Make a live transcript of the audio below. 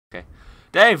Okay.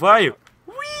 Dave, where are you?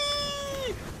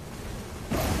 Whee!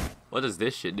 What does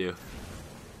this shit do?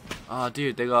 Oh,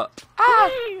 dude, they got...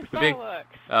 Whee! Big...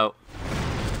 Fireworks! Oh.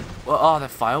 What? Oh, they're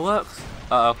fireworks?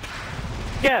 Uh-oh.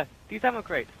 Yeah, these ammo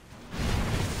crates.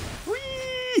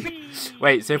 Whee!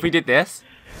 Wait, so if we did this...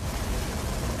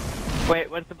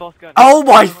 Wait, where's the boss gun? Oh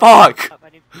my fuck!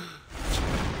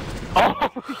 Oh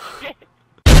shit!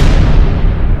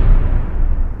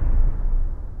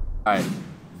 Alright.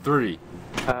 3,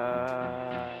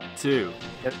 2,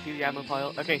 Don't see the ammo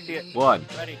pile. Okay, see it. 1.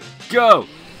 Ready. Go!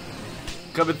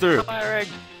 Coming through. Firing.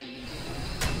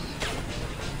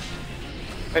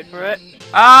 Wait for it.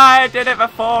 I did it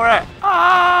before it.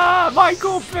 Ah,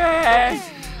 Michael Bay!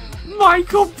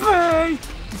 Michael Bay!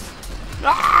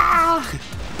 Ah!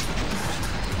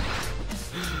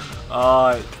 Oh,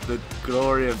 it's the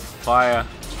glory of fire.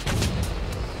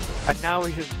 And now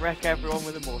we just wreck everyone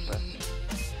with a mortar.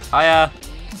 Hiya.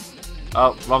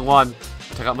 Oh, wrong one.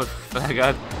 Check out my flare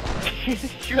gun.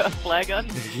 Shoot a flare gun?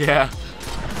 Yeah.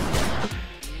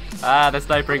 Ah, they're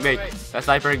snipering me. They're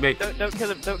snipering me. Don't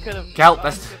kill him, don't kill him. Help,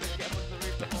 that's...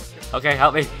 Okay,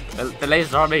 help me. The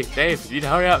lasers are on me. Dave, you need to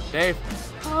hurry up. Dave.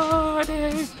 Oh,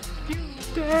 Dave.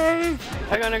 Dave.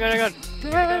 Hang on.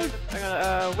 Dave. Hang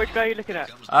on, which guy are you looking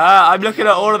at? I'm looking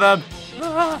at all of them.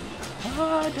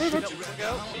 David.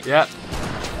 Yep.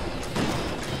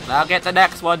 Now get the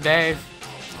next one, Dave.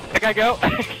 Okay, go.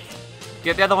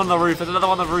 Get the other one on the roof. There's another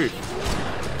one on the roof.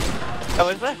 Oh,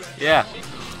 is there? Yeah.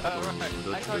 Right.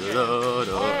 I can't get it.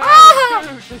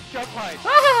 Dude, just jump high.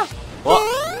 What?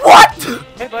 What?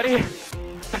 Hey, buddy.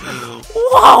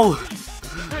 Whoa!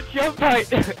 Jump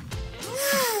height.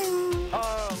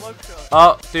 Oh, long shot.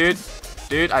 Oh,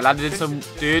 dude, I landed in some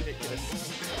dude.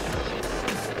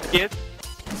 Yes.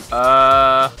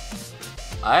 I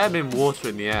am in water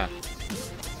in the air.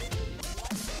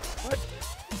 What?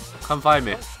 Come find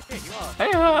me. Oh, shit, you are.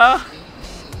 Hey,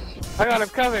 Hang on, I'm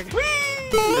coming.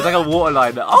 there's like a water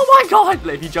line there. Oh my god!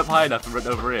 Like, if you jump high enough and run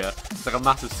over here, it's like a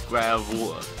massive square of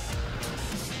water.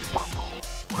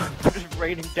 I'm just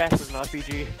raining death with an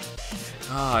RPG.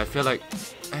 Oh, I feel like...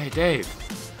 Hey, Dave.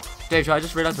 Dave, I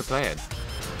just realized we're playing.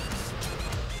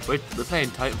 We're playing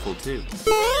Titanfall 2.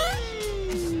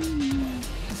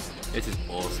 This is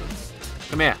awesome.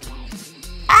 Come here.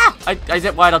 Ah! I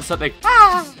zipped wide on something.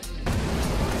 Ah!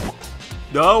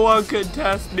 No one can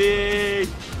test me.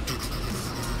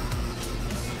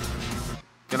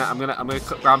 I'm gonna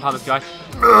ground pound this guy.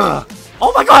 Ugh.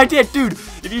 Oh my god, I did, dude!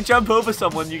 If you jump over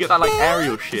someone, you get that like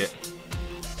aerial shit.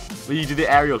 When you do the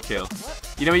aerial kill.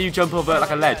 You know when you jump over like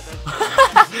a ledge?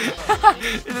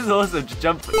 This is awesome. Just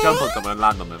jump on someone and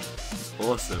land on them.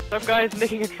 Awesome. Some guy's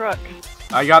nicking a truck.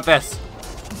 I got this.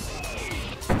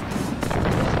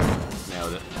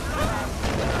 Nailed it.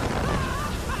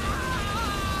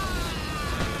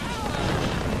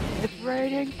 It's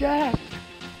raining death.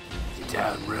 You're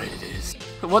damn right it is.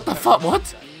 What the fuck?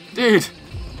 What? Dude!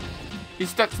 He's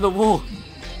stuck to the wall.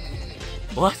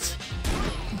 What?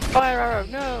 Fire arrow,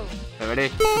 no. Okay,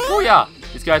 ready? Oh yeah!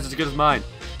 This guy's as good as mine.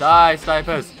 Die,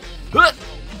 snipers!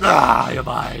 Ah, you're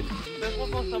mine. There's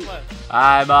one more somewhere.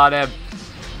 I'm on him.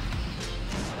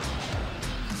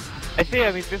 I see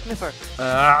him, he's the sniffer.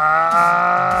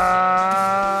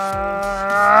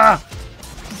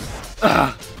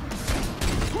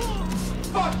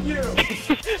 Fuck you!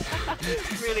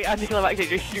 Really anticlimactic,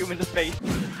 just shoot him in the face.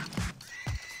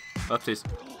 Oopsies.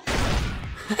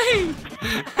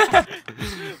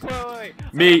 Wait.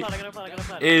 Meat I got a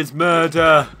plan. is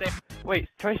murder. Wait,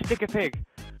 try to stick a pig.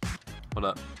 Hold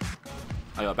up.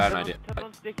 I got a bad Turn idea.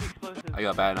 on sticky explosives. I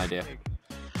got a bad idea.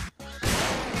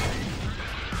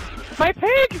 My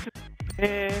pigs!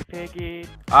 Hey, piggy.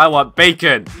 I want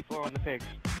bacon. C4 on the pigs.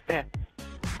 There.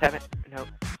 Damn it. No.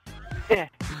 Yeah.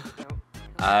 No.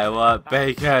 I want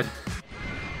bacon.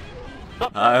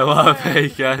 Stop I want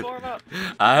bacon.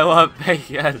 I want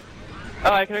bacon.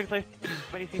 Oh, I can only place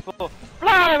 20 C4.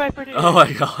 Fly, my pretty! Oh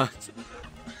my god.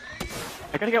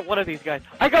 I gotta get one of these guys.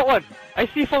 I got one! I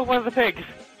C4 one of the pigs.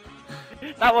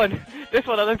 That one. This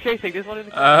one I'm chasing. This one in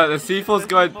the The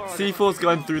C4's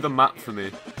going through the map for me.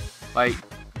 Like,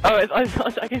 oh, I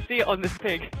can see it on this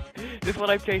pig. This one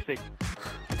I'm chasing.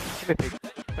 Come here, pig.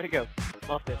 Where'd it go?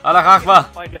 Lost it. Allah Akbar.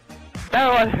 Find it. That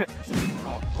one!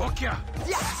 Hook ya!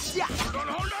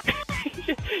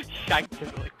 Shanked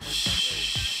him like.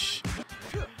 Shh.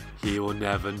 He will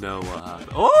never know what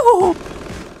happened. Oh!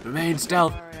 Remain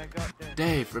stealth. Sorry, I got this.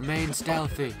 Dave, remain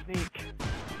stealthy. Sneak.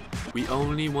 We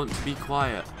only want to be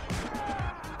quiet.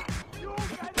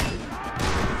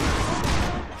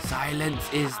 Silence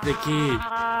is the key.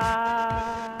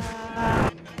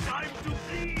 Time to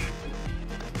bleed!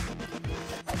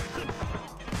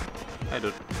 Hey,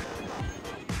 dude.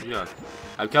 Yeah.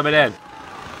 I'm coming in.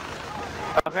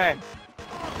 Okay.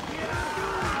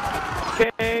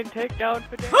 Chain takedown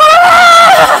for Dave.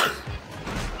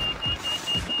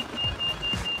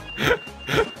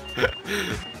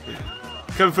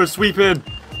 Come for a sweep in.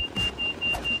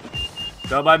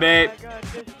 Don't mind me. Oh my god,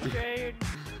 this chain.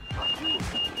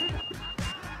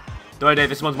 Don't worry, Dave.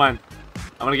 This one's mine.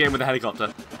 I'm gonna get him with the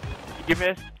helicopter. You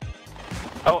missed.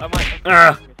 Oh, I might.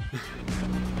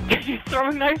 Did you throw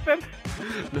a knife in?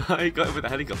 No, I got him with the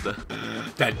helicopter.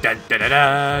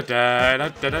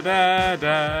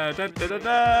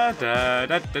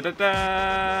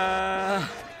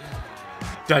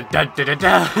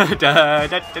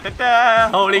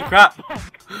 Holy crap!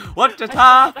 What just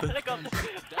happened?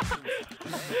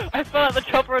 I fell out the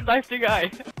chopper and knifed a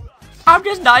guy. I'm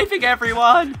just knifing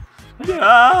everyone!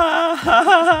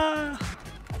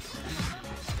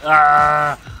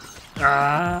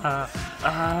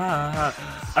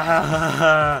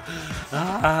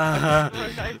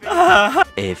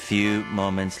 A few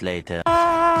moments later. I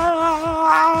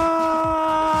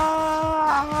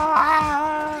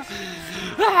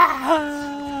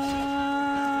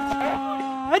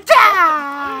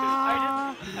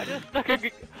just stuck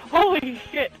a. Holy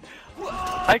shit!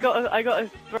 I got a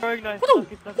throwing knife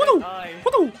stuck in somebody's eye. If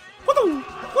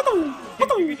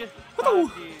you could just stab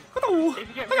these. If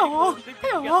you get really close, if you get like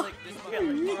throwing knives stuck in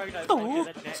the neck.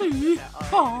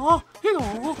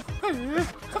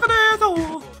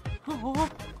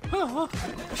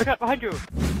 Look out behind you!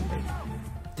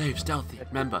 Dave, stealthy.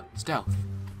 Remember, stealth.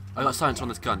 I got silence on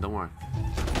this gun, don't worry.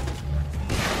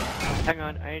 Hang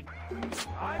on,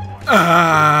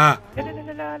 No.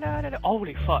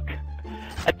 Holy fuck.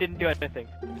 I didn't do anything.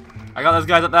 I got those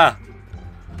guys up there.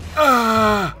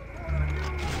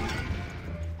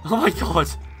 Oh my god.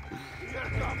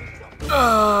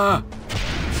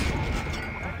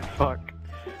 Fuck.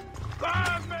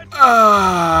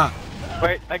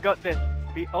 Wait, I got this.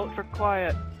 Be ultra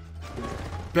quiet.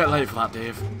 Bit late for that,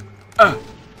 Dave. Yeah,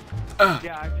 I'm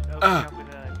just opening up with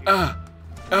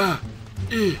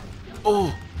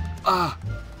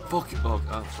Fuck. Oh,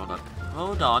 hold on.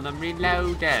 Hold on, I'm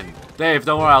reloading. Dave,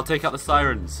 don't worry, I'll take out the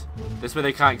sirens. This way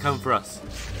they can't come for us.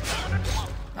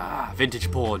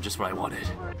 Vintage porn, just what I wanted.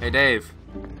 Hey, Dave.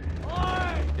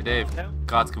 Hey, Dave. No?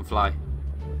 Guards can fly.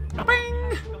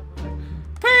 Ping!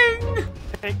 Ping!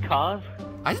 Hey, cars.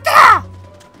 I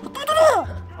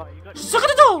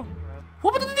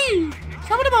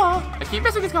keep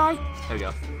missing this guy. There we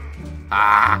go.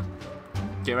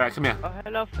 Get right, come here. Oh,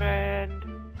 hello, friend.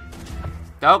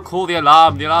 Don't call the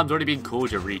alarm. The alarm's already been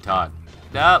called, you retard.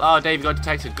 No, oh, Dave, you got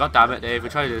detected. God damn it, Dave. We're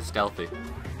trying to do this stealthy.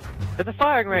 There's a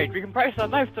firing range. We can practice our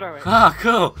knife throwing. Ah,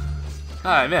 cool.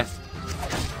 I missed.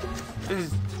 This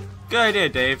is good idea,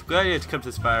 Dave. Good idea to come to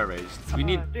this fire range. We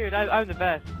need, dude, I'm the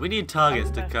best. we need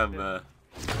targets to come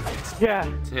Yeah.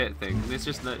 to hit things. It's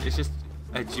just, do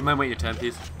you mind waiting your turn,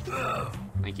 please?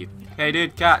 Thank you. Hey,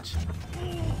 dude, catch.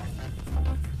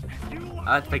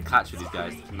 I like to play catch with these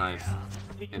guys. Knives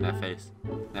in their face.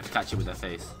 They have to catch it with their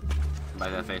face. And by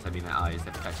their face, I mean their eyes.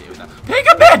 They have to catch it with their.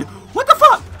 Pigabin! What the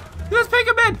fuck? There's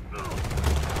Pigabin!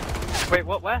 Wait,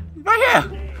 what? Where? Right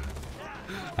here!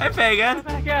 Hey, Pagan!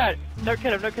 Oh my god! Don't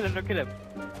kill him! Don't kill him! Don't kill him!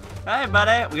 Hey,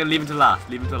 buddy! We're gonna leave him to last.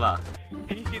 Leave him to last.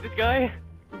 Can you see this guy?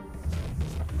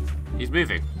 He's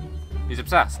moving. He's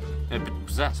obsessed.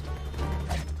 Possessed.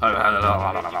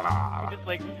 Just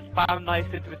like spam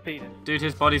knives into his penis. Dude,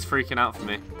 his body's freaking out for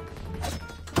me.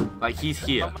 Like, he's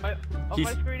here. On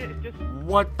my screen, it's just.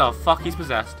 What the fuck? He's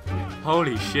possessed.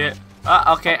 Holy shit.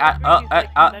 Okay.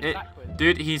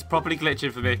 Dude, he's properly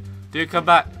glitching for me. Dude, come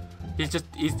back. He's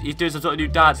doing some sort of new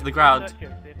dance to the ground.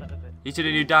 He's doing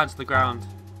a new dance to the ground.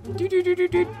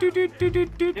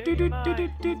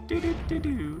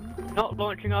 Not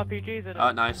launching RPGs at all.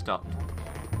 Oh, no, I stopped.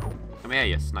 Come here,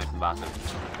 you sniping bastard.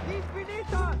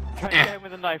 Try to get him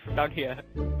with a knife from down here.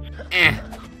 Too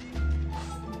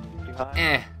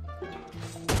high.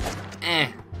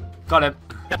 Got him.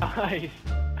 Nice.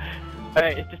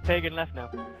 Alright, it's just Pagan left now.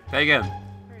 Pagan,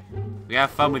 we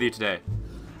have fun with you today.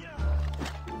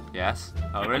 Yes?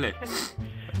 Oh, really?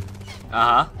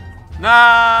 Uh-huh.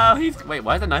 No! He's... Wait,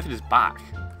 why is the knife in his back?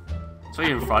 It's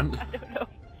right in front. I don't know.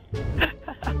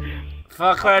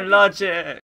 Fuck her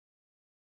logic!